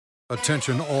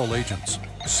Attention all agents.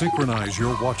 Synchronize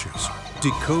your watches,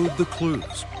 decode the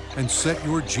clues, and set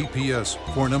your GPS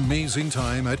for an amazing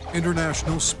time at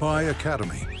International Spy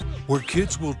Academy, where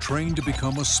kids will train to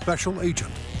become a special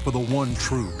agent for the one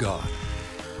true God.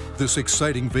 This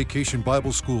exciting Vacation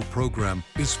Bible School program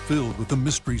is filled with the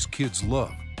mysteries kids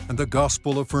love and the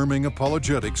gospel-affirming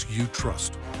apologetics you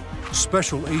trust.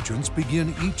 Special agents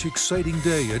begin each exciting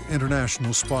day at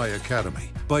International Spy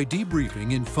Academy by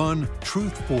debriefing in fun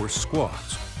Truth Force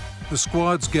squads. The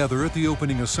squads gather at the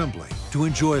opening assembly to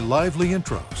enjoy lively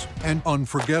intros and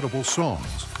unforgettable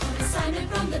songs.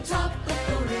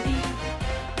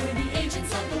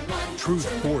 Truth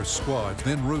Force squads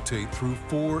then rotate through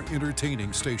 4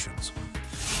 entertaining stations.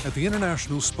 At the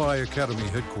International Spy Academy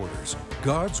headquarters,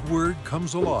 God's Word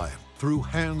comes alive through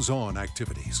hands-on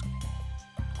activities.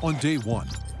 On day 1,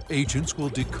 agents will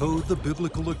decode the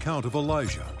biblical account of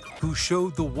Elijah, who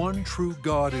showed the one true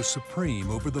God is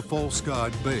supreme over the false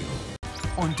god Baal.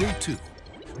 On day 2,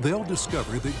 they'll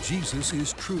discover that Jesus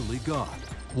is truly God,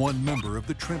 one member of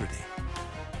the Trinity.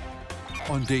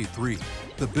 On day 3,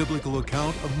 the biblical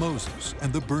account of Moses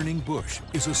and the burning bush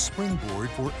is a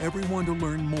springboard for everyone to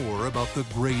learn more about the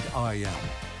great I Am.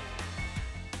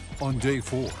 On day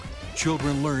 4,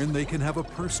 children learn they can have a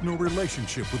personal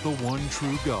relationship with the one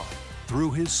true God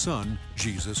through His Son,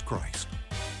 Jesus Christ.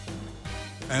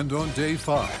 And on day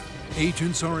 5,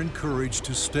 agents are encouraged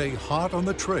to stay hot on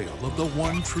the trail of the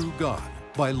one true God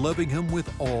by loving Him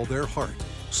with all their heart,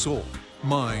 soul,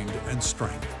 mind, and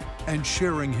strength, and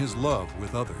sharing His love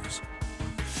with others.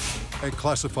 At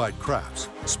Classified Crafts,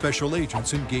 special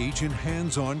agents engage in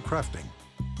hands-on crafting.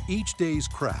 Each day's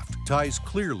craft ties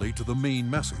clearly to the main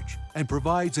message and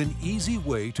provides an easy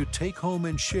way to take home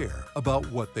and share about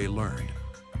what they learned.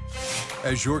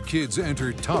 As your kids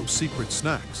enter top secret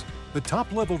snacks, the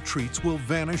top-level treats will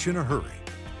vanish in a hurry.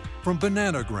 From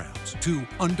bananagrams to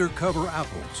undercover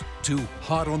apples to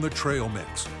hot-on-the-trail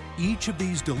mix, each of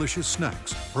these delicious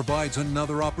snacks provides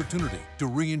another opportunity to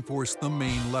reinforce the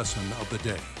main lesson of the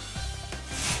day.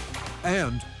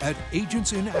 And at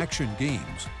Agents in Action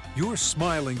Games, your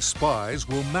smiling spies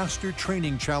will master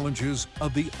training challenges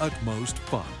of the utmost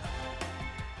fun,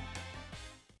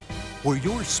 where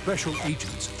your special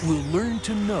agents will learn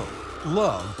to know,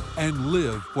 love, and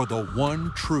live for the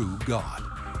one true God.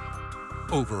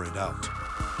 Over and out.